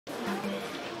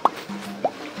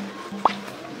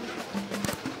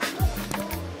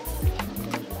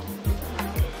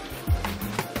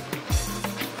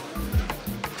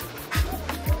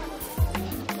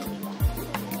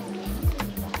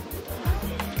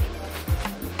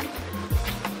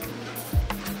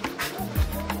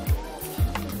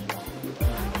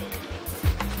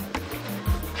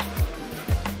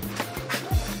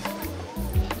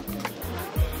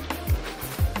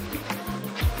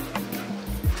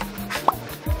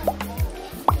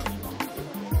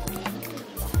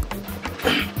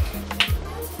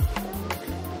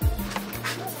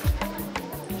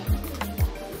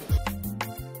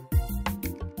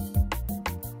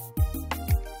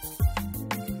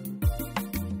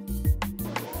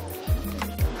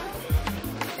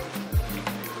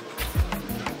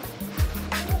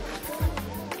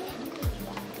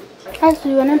As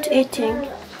we were not eating.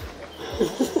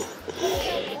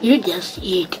 You just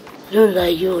eat. Those are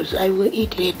yours. I will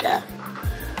eat later.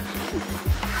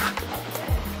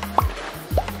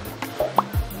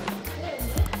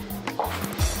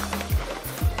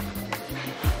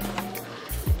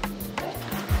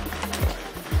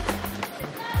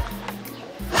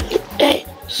 Hey,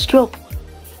 stop.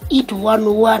 Eat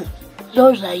one.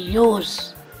 Those are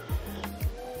yours.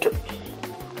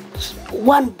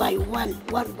 One by one.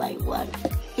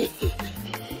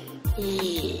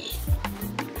 Yeah.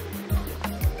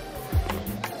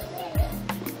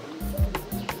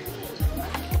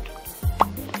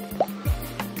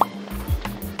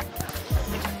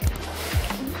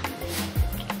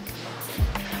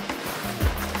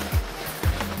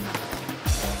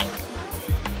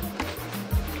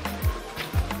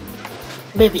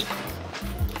 Baby,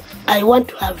 I want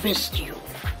to harvest you.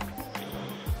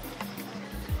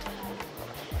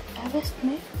 Harvest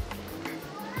me?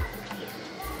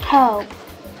 How?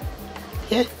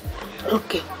 Yeah?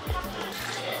 Okay.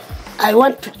 I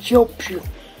want to chop you.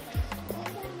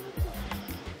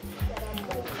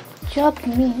 Chop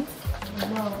me?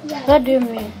 What do you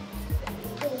mean?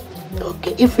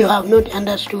 Okay, if you have not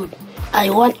understood, I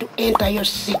want to enter your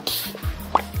seat.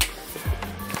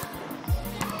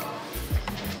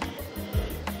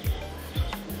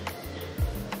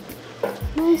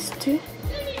 Nice too.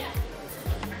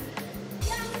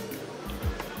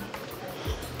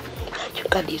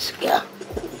 Look at this girl.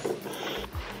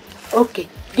 Okay,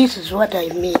 this is what I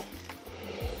mean.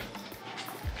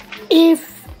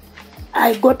 If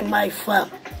I go to my farm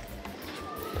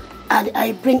and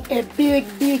I bring a big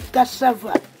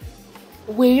cassava,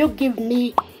 will you give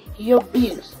me your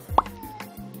beans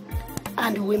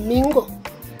and we mingle?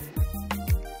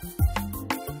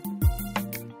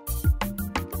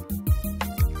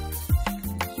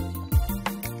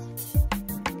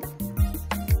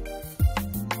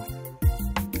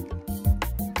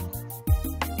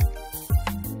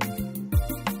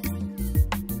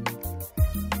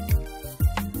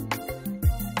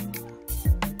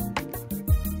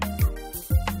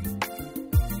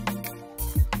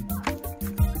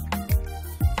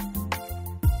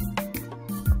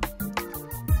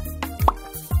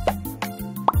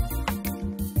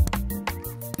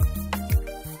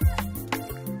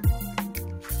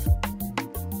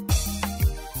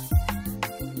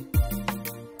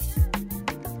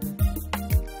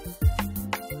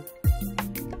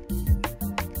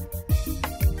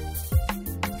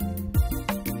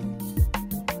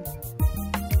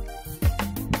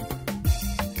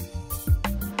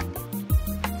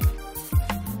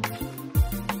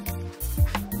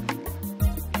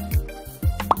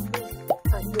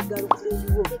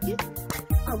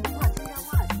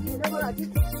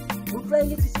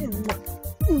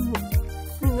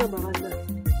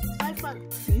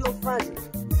 Your father,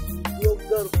 your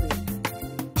girlfriend.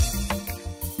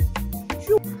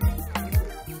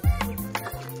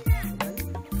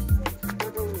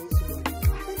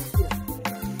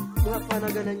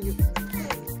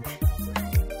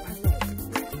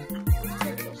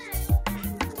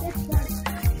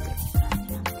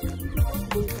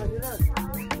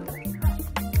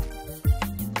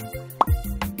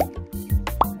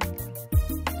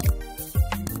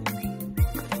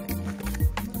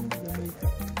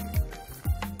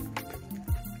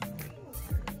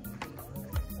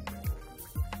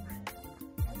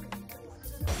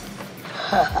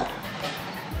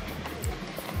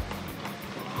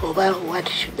 Well, what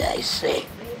should I say?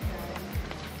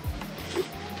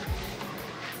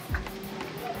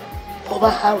 Or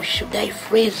how should I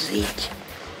phrase it?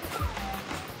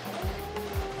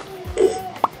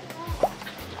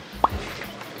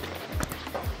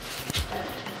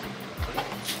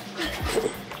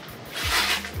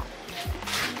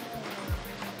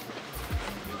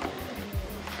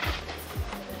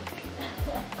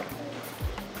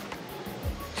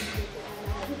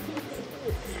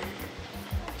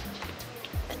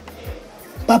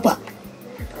 Papa,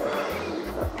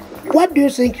 what do you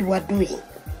think you are doing?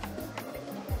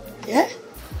 Yeah?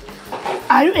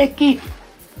 Are you a kid?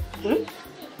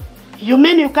 You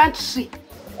mean you can't see?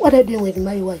 What are you doing with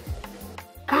my wife?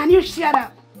 Can you shut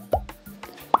up?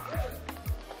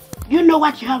 You know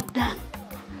what you have done?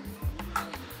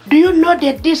 Do you know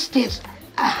the distance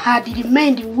I had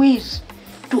remained with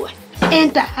to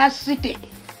enter her city?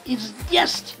 It's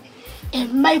just a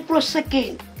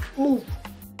microsecond move.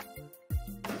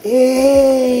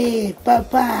 Hey,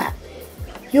 Papa,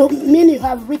 you mean you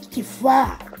have reached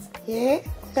far? Yeah?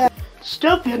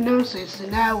 Stop your nonsense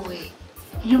now, way.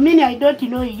 You mean I don't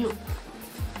know you?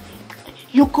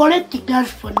 You collect the girl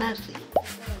for nothing.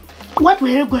 What were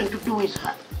you going to do with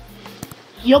her?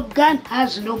 Your gun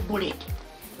has no bullet.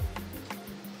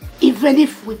 Even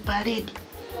if we parade,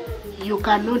 you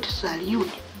cannot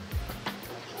salute.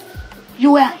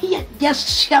 You are here just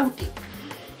shouting.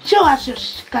 Show us your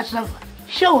cassava.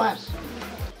 Show us.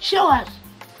 Show us.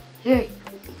 Hey.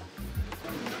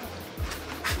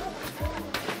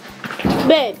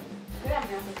 Babe,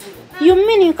 you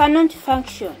mean you cannot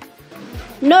function?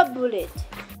 No bullet.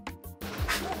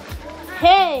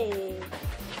 Hey!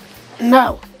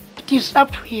 Now, it is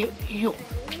up to you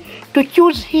to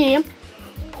choose him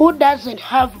who doesn't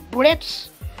have bullets,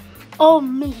 or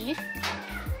me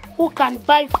who can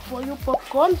buy for you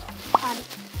popcorn and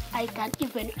I can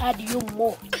even add you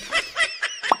more.